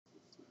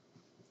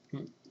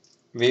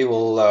we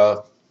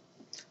will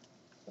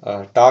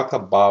talk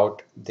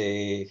about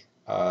the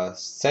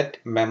set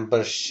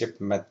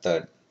membership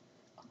method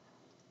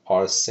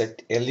or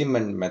set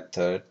element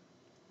method.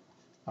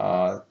 There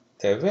are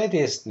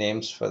various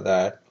names for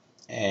that,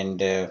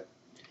 and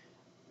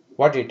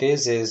what it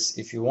is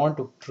if you want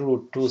to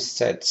prove two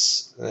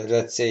sets,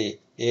 let's say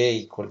A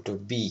equal to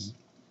B,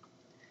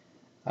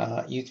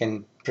 you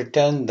can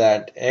pretend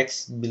that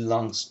X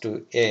belongs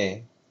to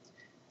A,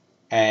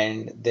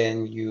 and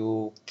then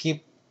you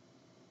keep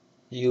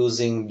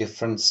using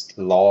different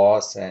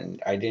laws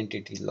and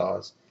identity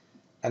laws,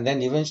 and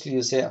then eventually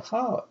you say,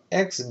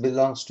 X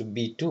belongs to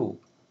B too.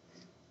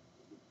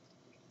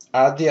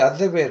 Or the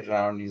other way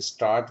around, you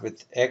start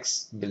with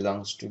X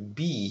belongs to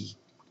B,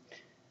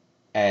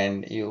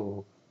 and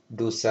you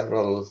do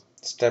several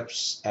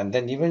steps, and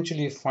then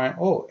eventually you find,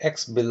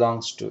 X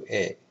belongs to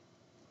A.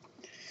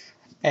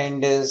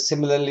 And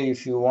similarly,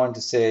 if you want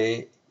to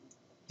say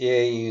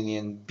A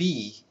union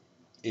B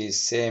is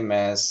same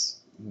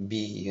as B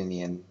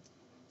union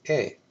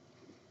A.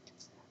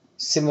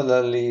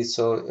 Similarly,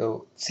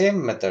 so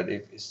same method,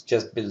 if it's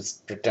just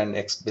pretend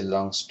X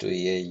belongs to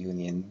A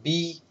union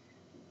B,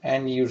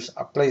 and you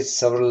apply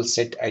several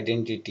set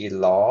identity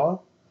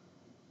law,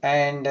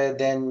 and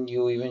then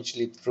you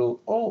eventually prove,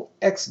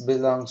 X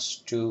belongs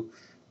to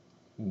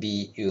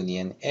B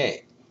union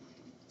A.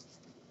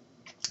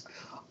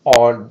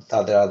 Or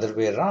the other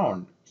way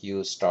around,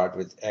 you start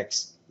with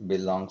X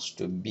belongs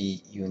to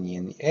B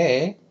union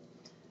A,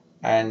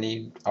 and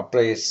you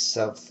apply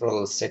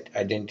several set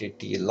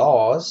identity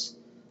laws,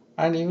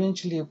 and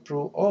eventually you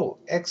prove,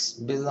 X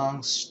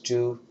belongs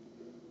to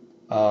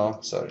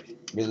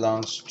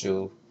belongs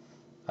to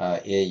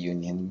A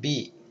union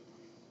B.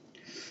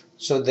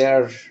 So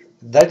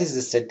that is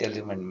the set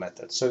element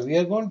method. So we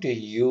are going to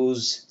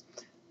use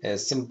a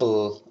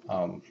simple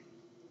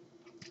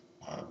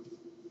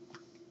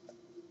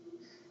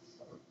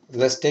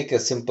let's take a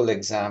simple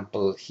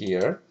example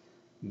here.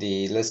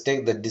 Let's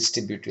take the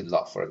distributive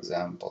law, for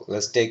example.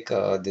 Let's take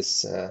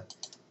the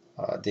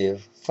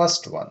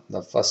first one,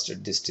 the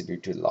first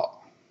distributive law.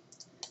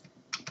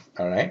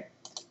 All right,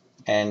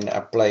 and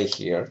apply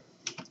here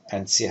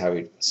and see how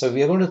it. So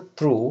we are going to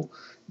prove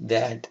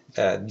that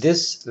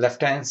this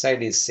left hand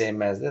side is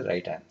same as the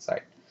right hand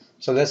side.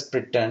 So let's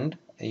pretend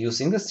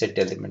using the set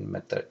element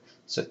method.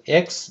 So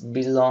X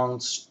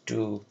belongs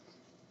to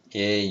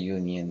A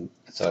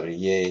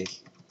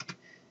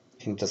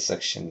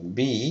intersection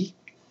B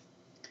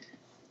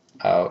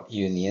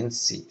union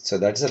C. So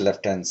that's the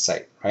left hand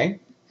side, right?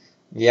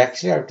 We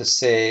actually have to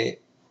say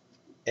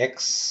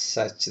X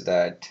such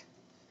that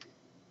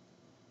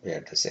we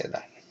have to say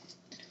that.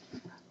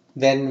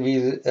 Then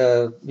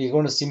we're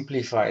going to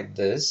simplify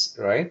this,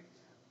 right?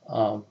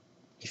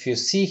 If you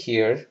see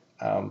here,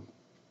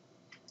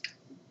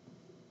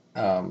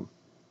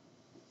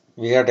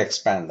 we have to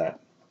expand that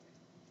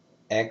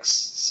X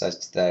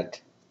such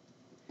that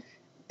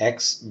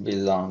X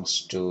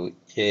belongs to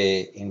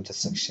A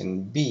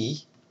intersection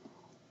B,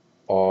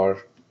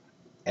 or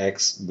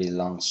X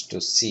belongs to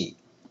C,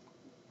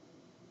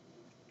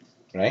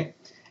 right?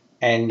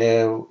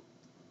 And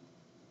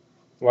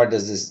what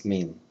does this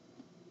mean?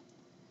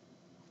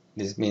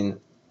 This means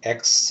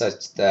X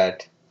such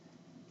that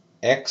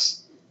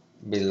X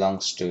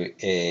belongs to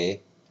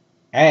A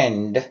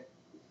and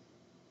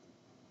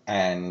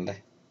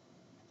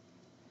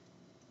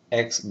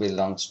X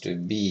belongs to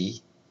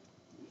B,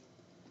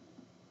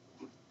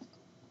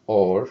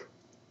 or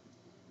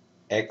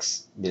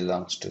X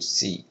belongs to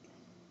C,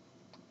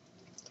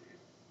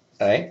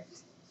 right?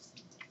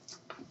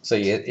 So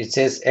it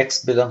says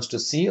X belongs to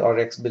C or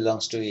X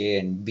belongs to A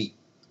and B.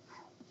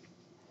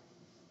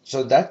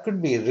 So that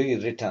could be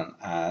rewritten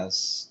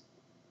as,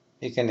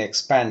 you can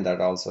expand that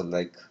also,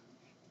 like,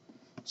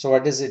 so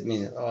what does it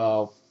mean?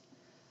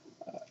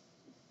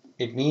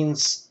 It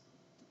means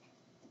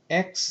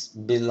X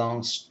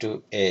belongs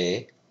to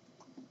A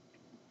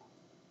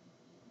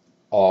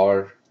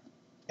or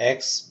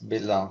X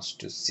belongs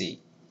to C,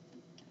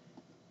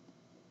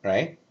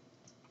 right?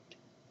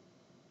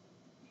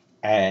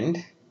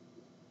 And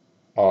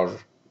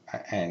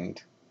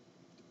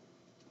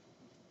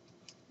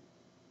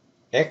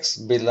X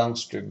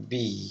belongs to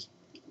B,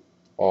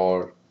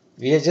 or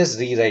we are just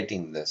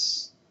rewriting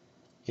this.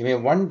 You may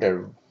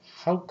wonder,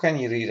 how can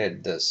you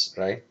rewrite this,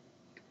 right?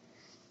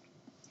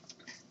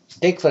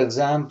 Take, for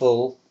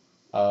example,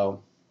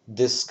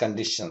 this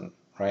condition,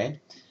 right?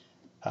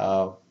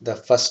 The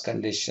first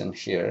condition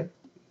here,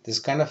 this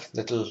kind of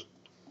little,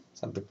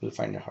 some people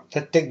find it hard.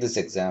 Let's take this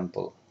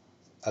example.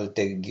 I'll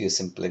give you a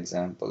simple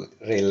example,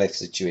 real life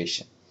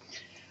situation.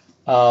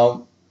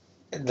 The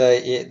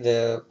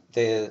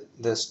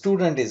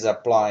student is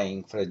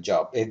applying for a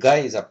job. A guy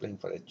is applying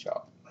for a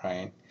job,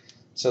 right?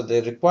 So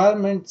the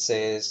requirement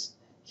says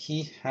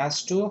he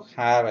has to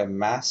have a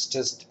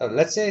master's.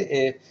 Let's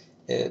say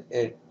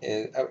a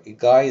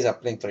guy is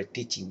applying for a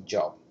teaching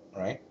job,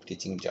 right?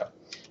 Teaching job,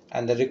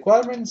 and the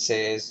requirement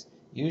says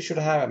you should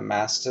have a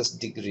master's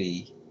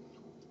degree,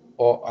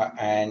 or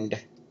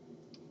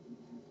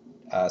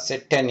say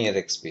 10-year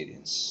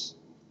experience,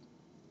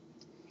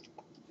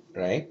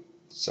 right?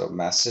 So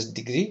master's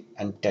degree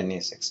and 10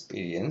 years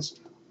experience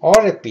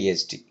or a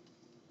PhD.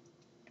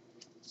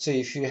 So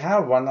if you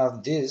have one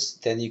of these,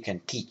 then you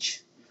can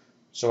teach.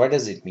 So what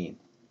does it mean?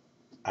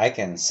 I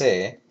can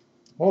say,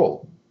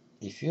 oh,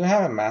 if you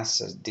have a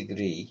master's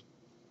degree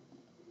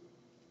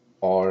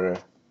or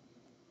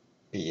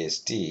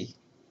PhD,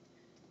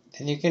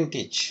 then you can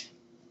teach.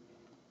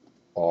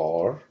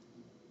 Or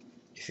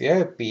if you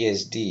have a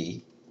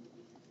PhD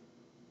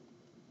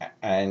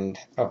and,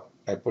 oh,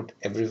 I put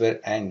everywhere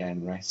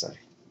and right, sorry.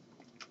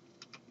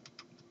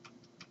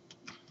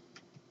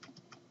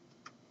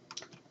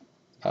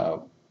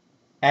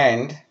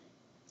 And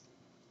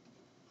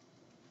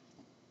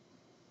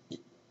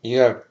you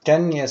have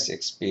 10 years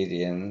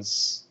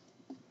experience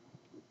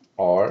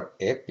or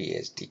a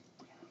PhD.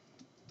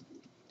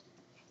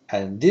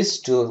 And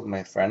these two,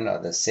 my friend,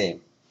 are the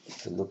same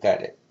if you look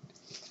at it.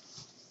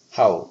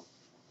 How?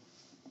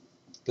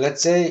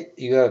 Let's say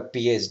you have a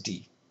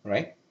PhD,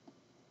 right?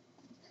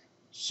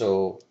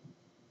 So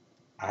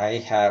I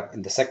have,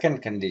 in the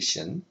second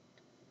condition,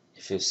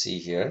 if you see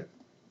here,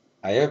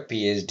 I have a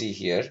PhD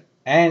here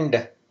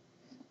and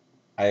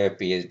I have a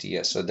PhD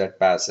here, so that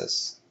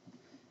passes.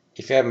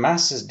 If you have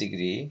master's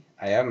degree,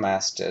 I have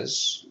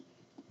master's,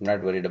 I'm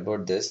not worried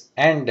about this,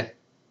 and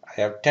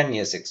I have 10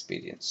 years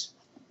experience.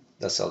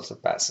 This also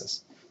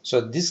passes.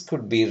 So this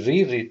could be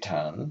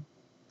rewritten.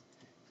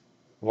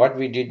 What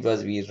we did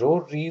was we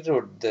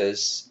rewrote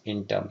this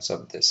in terms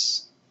of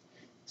this.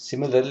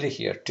 Similarly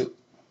here too.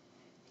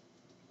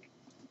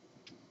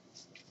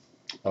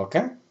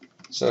 Okay,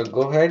 so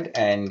go ahead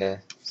and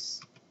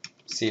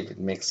see if it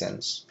makes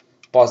sense.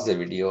 Pause the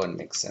video and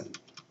make sense.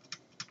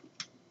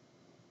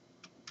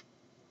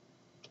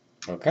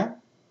 Okay.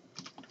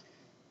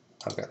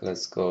 Okay,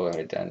 let's go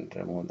ahead and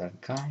remove that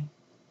guy.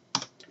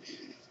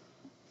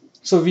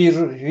 So we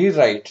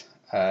rewrite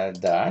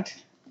that,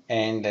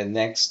 and the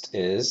next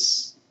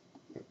is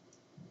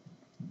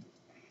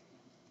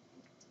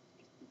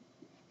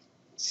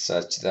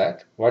such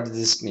that, what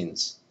this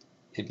means?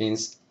 It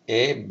means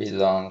A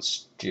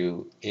belongs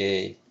to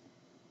A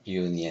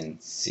union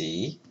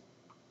C,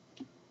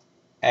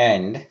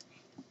 and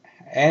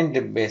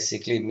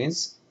basically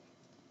means,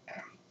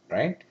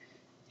 right,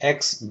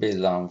 X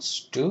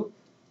belongs to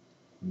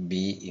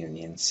B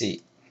union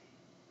C,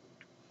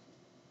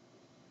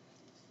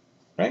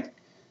 right?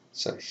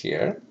 So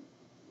here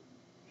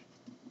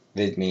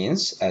it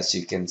means, as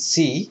you can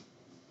see,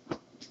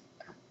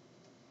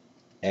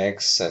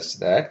 X such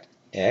that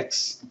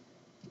X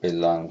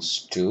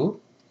belongs to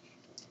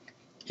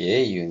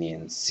A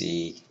union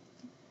C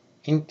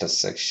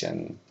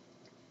intersection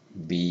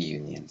B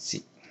union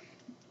C.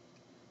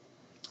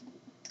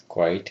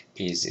 Quite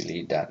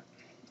easily done.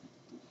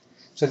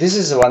 So this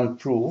is one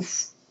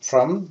proof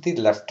from the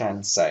left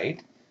hand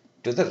side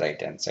to the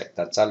right hand side.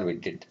 That's all we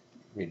did.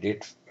 We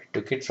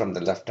took it from the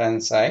left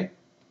hand side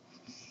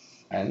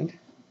and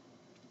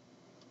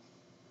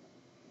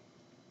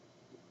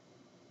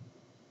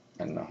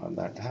I don't know how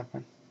that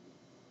happened.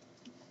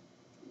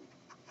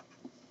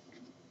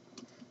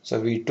 So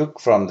we took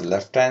from the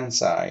left hand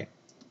side,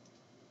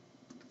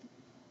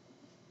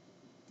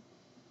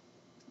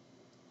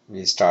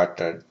 we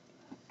started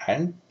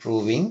and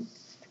proving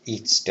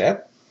each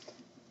step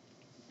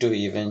to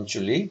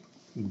eventually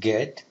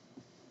get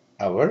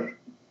our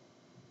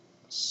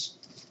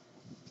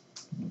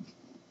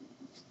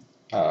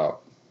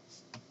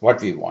what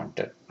we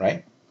wanted,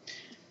 right?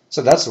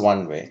 So that's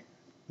one way.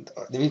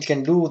 We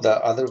can do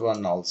the other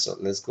one also.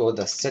 Let's go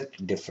the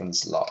set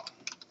difference law.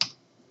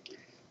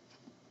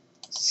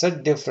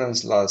 Set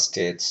difference law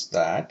states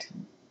that,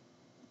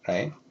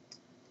 right,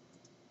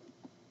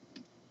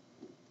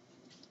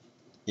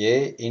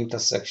 A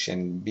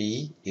intersection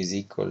B is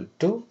equal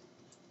to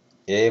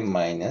A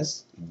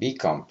minus B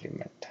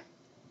complement.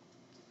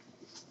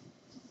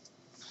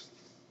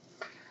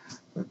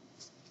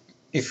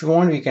 If you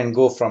want, we can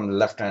go from the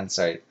left hand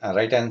side,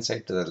 right hand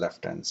side to the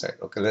left hand side.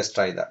 Okay, let's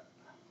try that.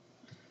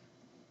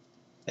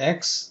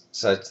 X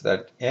such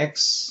that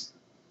X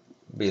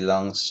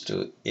belongs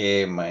to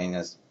A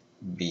minus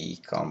B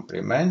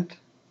complement.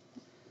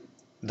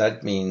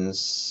 That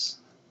means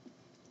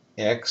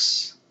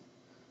X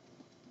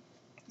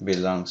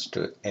belongs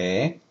to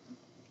A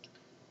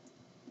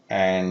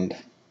and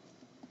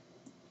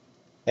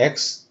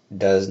X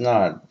does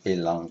not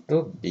belong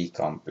to B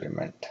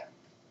complement.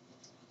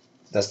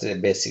 That's the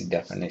basic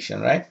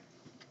definition, right?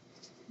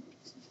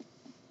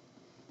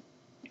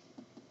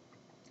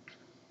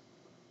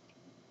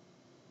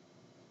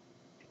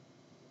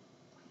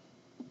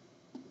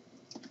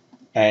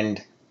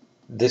 And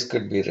this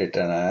could be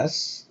written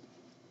as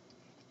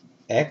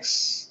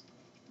X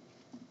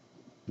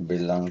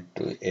belong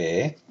to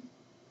A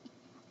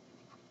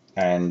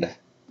and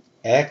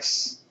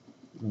X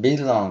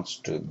belongs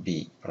to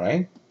B,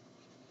 right?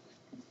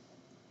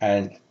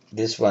 And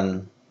this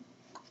one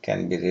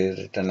can be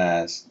rewritten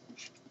as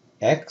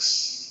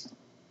X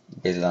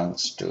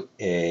belongs to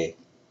A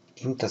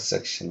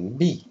intersection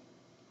B,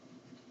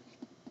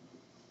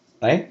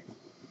 right?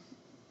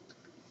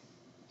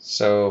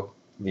 So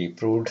we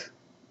proved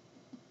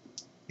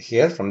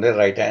here from the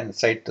right hand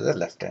side to the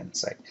left hand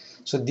side.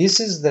 So this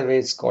is the way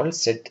it's called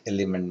set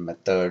element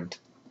method,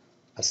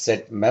 a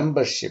set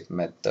membership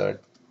method.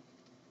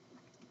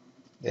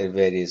 There are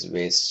various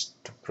ways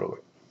to prove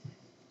it.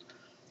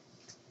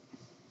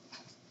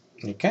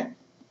 Okay,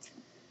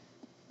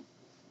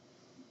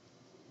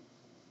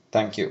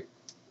 thank you.